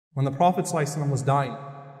When the Prophet ﷺ was dying,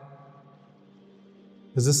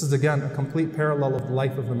 because this is again a complete parallel of the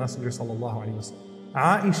life of the Messenger sallallahu alaihi wasallam.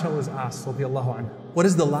 Aisha was asked, radiallahu anha, what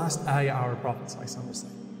is the last ayah our Prophet ﷺ was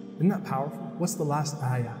saying? Isn't that powerful? What's the last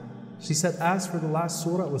ayah? She said, as for the last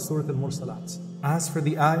surah, it was Surah Al-Mursalat. As for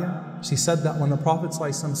the ayah, she said that when the Prophet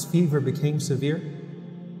ﷺ's fever became severe,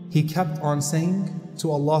 he kept on saying to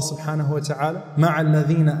Allah subhanahu wa ta'ala, مَعَ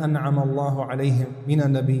الَّذِينَ أَنْعَمَ اللَّهُ عَلَيْهِمْ مِنَ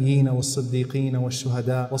النَّبِيِّينَ وَالصِّدِّيقِينَ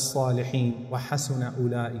وَالشُّهَدَاءِ وَالصَّالِحِينَ وَحَسُنَ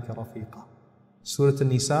أُولَٰئِكَ رَفِيقًا. Surah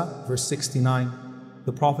An-Nisa, verse 69,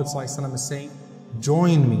 the Prophet ﷺ is saying,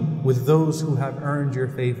 join me with those who have earned your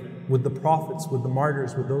favor, with the prophets, with the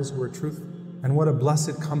martyrs, with those who are truthful. And what a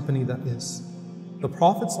blessed company that is. The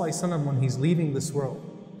Prophet ﷺ, when he's leaving this world,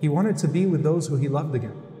 he wanted to be with those who he loved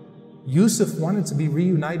again. Yusuf wanted to be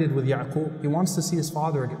reunited with Yaqub. He wants to see his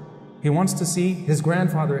father again. He wants to see his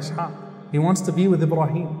grandfather Ishaq. He wants to be with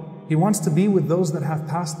Ibrahim. He wants to be with those that have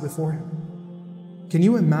passed before him. Can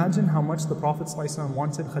you imagine how much the Prophet ﷺ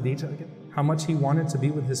wanted Khadija again? How much he wanted to be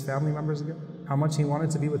with his family members again? How much he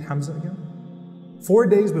wanted to be with Hamza again? 4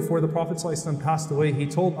 days before the Prophet ﷺ passed away, he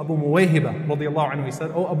told Abu Muwayhiba, radiallahu anhu, he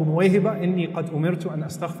said, Oh Abu Muwayhiba, inni qad umirtu an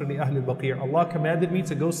astaghfir li ahli al-Baqi'. Allah commanded me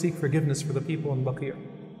to go seek forgiveness for the people in Baqi'.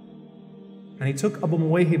 And he took Abu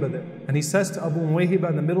Muwayhiba there. And he says to Abu Muwayhiba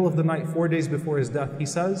in the middle of the night, 4 days before his death, he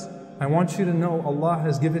says, I want you to know Allah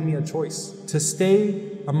has given me a choice to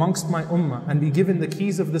stay amongst my ummah and be given the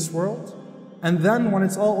keys of this world. And then when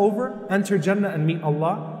it's all over, enter Jannah and meet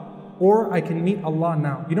Allah. Or I can meet Allah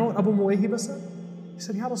now. You know what Abu Muwayhiba said? He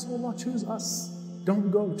said, Ya Rasulullah, choose us.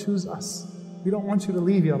 Don't go, choose us. We don't want you to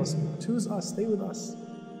leave, Ya Rasulullah. Choose us, stay with us.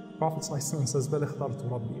 Prophet ﷺ says, Bal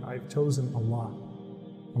ikhtartu Rabbi, I've chosen Allah.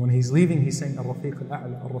 And when he's leaving, he's saying, Ar-Rafiq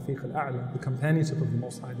al-A'la, Ar-Rafiq al-A'la, the companionship of the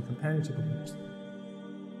Most High, the companionship of the Most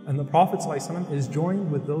High. And the Prophet ﷺ is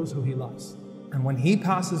joined with those who he loves. And when he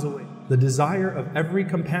passes away, the desire of every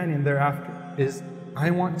companion thereafter is, I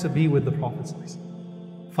want to be with the Prophet ﷺ.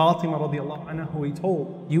 Fatima radiallahu anha, who he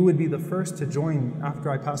told, you would be the first to join me after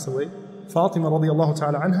I pass away. Fatima radiallahu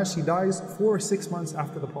ta'ala anha, she dies 4 or 6 months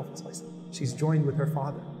after the Prophet ﷺ. She's joined with her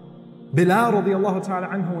father. Bilal radiallahu ta'ala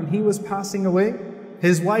anhu, when he was passing away,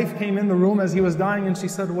 his wife came in the room as he was dying and she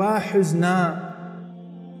said, Wa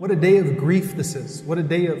huzna. What a day of grief this is. What a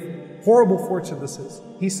day of horrible fortune this is.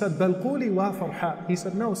 He said, Bal quli wa farha. He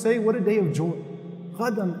said, no, say what a day of joy.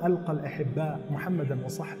 Ghadan alqa al-ahibba Muhammadan wa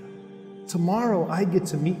sahba. Tomorrow I get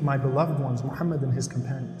to meet my beloved ones, Muhammad and his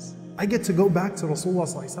companions. I get to go back to Rasulullah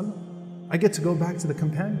sallallahu alaihi wasallam. I get to go back to the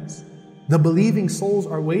companions. The believing souls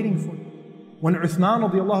are waiting for you. When Uthman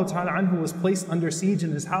radiallahu ta'ala anhu was placed under siege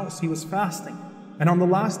in his house, he was fasting. And on the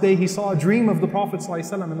last day, he saw a dream of the Prophet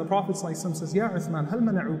ﷺ, and the Prophet ﷺ says, Ya Uthman, hal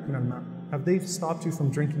mana'uk min al-ma'? Have they stopped you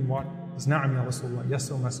from drinking water? He says, Na'am ya Rasulullah,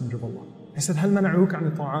 yes, O Messenger of Allah. He said, Hal mana'uk an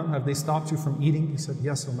al-ta'am? Have they stopped you from eating? He said,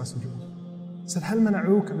 yes, O Messenger of Allah. He said, Hal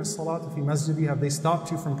mana'uk an al-salat fi masjidi? Have they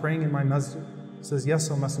stopped you from praying in my masjid? He says,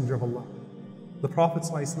 yes, O Messenger of Allah. The Prophet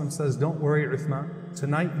ﷺ says, don't worry, Uthman.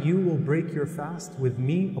 Tonight you will break your fast with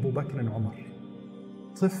me, Abu Bakr and Umar.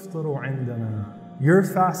 Tiftaru indana. Your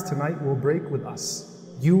fast tonight will break with us.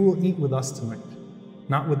 You will eat with us tonight,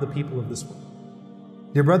 not with the people of this world.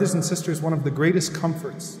 Dear brothers and sisters, one of the greatest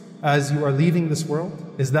comforts as you are leaving this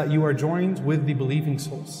world is that you are joined with the believing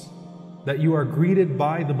souls, that you are greeted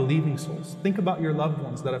by the believing souls. Think about your loved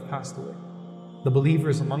ones that have passed away, the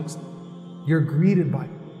believers amongst them. You're greeted by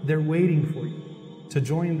them. They're waiting for you to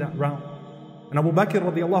join that round. And Abu Bakr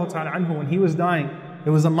radiallahu ta'ala anhu, when he was dying,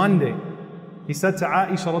 it was a Monday. He said to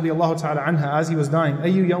Aisha radiallahu ta'ala anha as he was dying,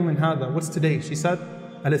 Ayyu yawmin hadha? What's today? She said,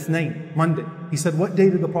 Al-Ithnain, Monday. He said, what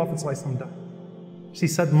day did the Prophet ﷺ die? She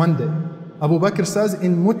said, Monday. Abu Bakr says,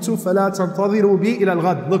 In muttu fala tantadhiru bi ila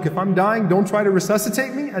al-ghad. Look, if I'm dying, don't try to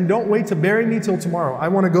resuscitate me and don't wait to bury me till tomorrow. I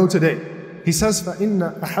want to go today. He says,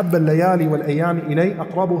 فَإِنَّ أَحَبَّ اللَّيَالِ وَالْأَيَّامِ إِلَيْ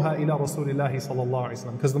أَقْرَبُهَا إِلَى رَسُولِ اللَّهِ صَلَى اللَّهُ عَلَيْهِ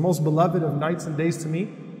وسلم. Because the most beloved of nights and days to me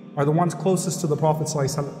are the ones closest to the Prophet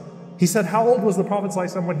ﷺ. He said, how old was the Prophet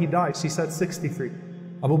ﷺ when he died? She said, 63.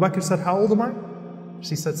 Abu Bakr said, how old am I?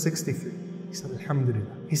 She said, 63. He said,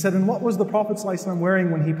 Alhamdulillah. He said, and what was the Prophet ﷺ wearing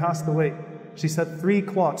when he passed away? She said, 3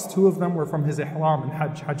 cloths. 2 of them were from his ihram and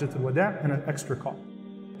Hajj, Hajjat al-Wada', and an extra cloth.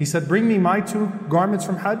 He said, bring me my 2 garments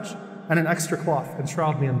from Hajj and an extra cloth and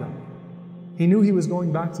shroud me in them. He knew he was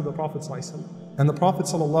going back to the Prophet ﷺ. And the Prophet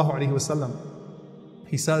ﷺ,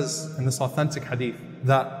 he says in this authentic hadith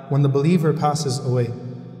that when the believer passes away,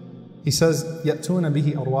 he says, يَأْتُونَ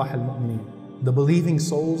بِهِ أَرْوَاحَ الْمُؤْمِنِينَ. The believing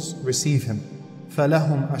souls receive him.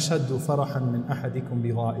 فَلَهُمْ أَشَدُّ فَرَحًا مِنْ أَحَدِكُمْ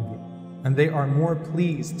بِغَائِبٍ. And they are more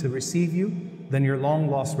pleased to receive you than your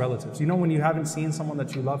long-lost relatives. You know when you haven't seen someone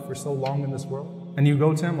that you love for so long in this world? and you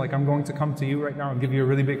go to him like I'm going to come to you right now and give you a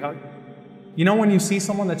really big hug? You know when you see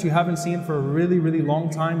someone that you haven't seen for a really, really long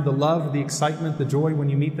time, the love, the excitement, the joy when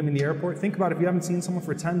you meet them in the airport? Think about if you haven't seen someone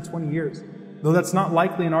for 10, 20 years. Though that's not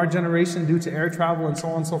likely in our generation due to air travel and so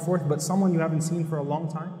on and so forth, but someone you haven't seen for a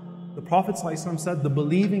long time. The Prophet ﷺ said, the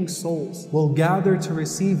believing souls will gather to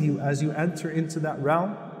receive you as you enter into that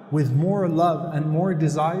realm with more love and more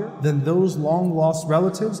desire than those long lost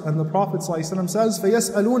relatives. And the Prophet ﷺ says,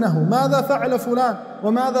 فَيَسْأَلُونَهُ مَاذَا فَعَلَ فُلَانَ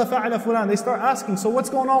وَمَاذَا فَعَلَ فُلَانَ. They start asking, so what's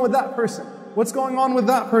going on with that person? What's going on with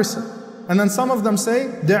that person? And then some of them say,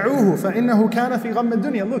 دَعُوهُ فَإِنَّهُ كَانَ فِي غَمِّ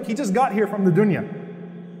الدُّنْيَا. Look, he just got here from the dunya.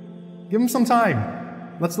 Give him some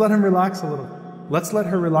time. Let's let him relax a little bit. Let's let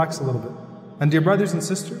her relax a little bit. And dear brothers and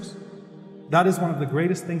sisters, that is one of the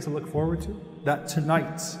greatest things to look forward to. That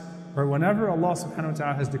tonight, or whenever Allah subhanahu wa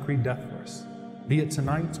ta'ala has decreed death for us, be it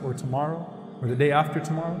tonight or tomorrow, or the day after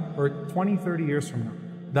tomorrow, or 20, 30 years from now,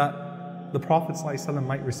 that the Prophet ﷺ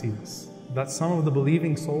might receive us. That some of the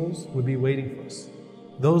believing souls would be waiting for us.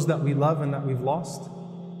 Those that we love and that we've lost,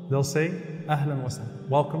 they'll say, Ahlan wa sahlan,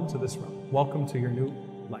 welcome to this realm, welcome to your new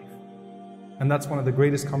life. And that's one of the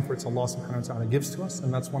greatest comforts Allah subhanahu wa ta'ala gives to us,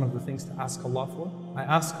 and that's one of the things to ask Allah for. I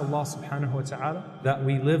ask Allah subhanahu wa ta'ala that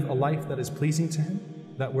we live a life that is pleasing to Him,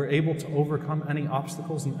 that we're able to overcome any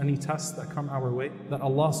obstacles and any tests that come our way, that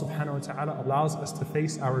Allah subhanahu wa ta'ala allows us to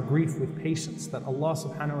face our grief with patience, that Allah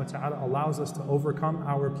subhanahu wa ta'ala allows us to overcome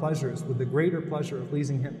our pleasures with the greater pleasure of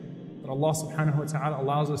pleasing Him, that Allah subhanahu wa ta'ala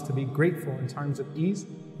allows us to be grateful in times of ease,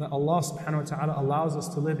 that Allah subhanahu wa ta'ala allows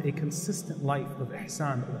us to live a consistent life of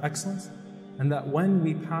ihsan, of excellence, and that when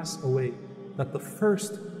we pass away, that the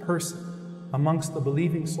first person amongst the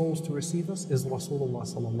believing souls to receive us is Rasulullah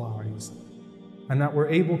sallallahu alayhi wa sallam. And that we're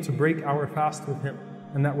able to break our fast with him,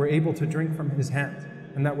 and that we're able to drink from his hand,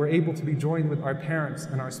 and that we're able to be joined with our parents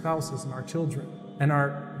and our spouses and our children and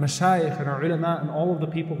our mashayikh and our ulama and all of the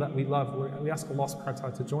people that we love. We ask Allah subhanahu wa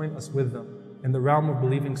ta'ala to join us with them in the realm of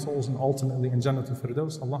believing souls and ultimately in Jannatul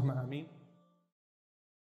Firdaus. Allahumma ameen.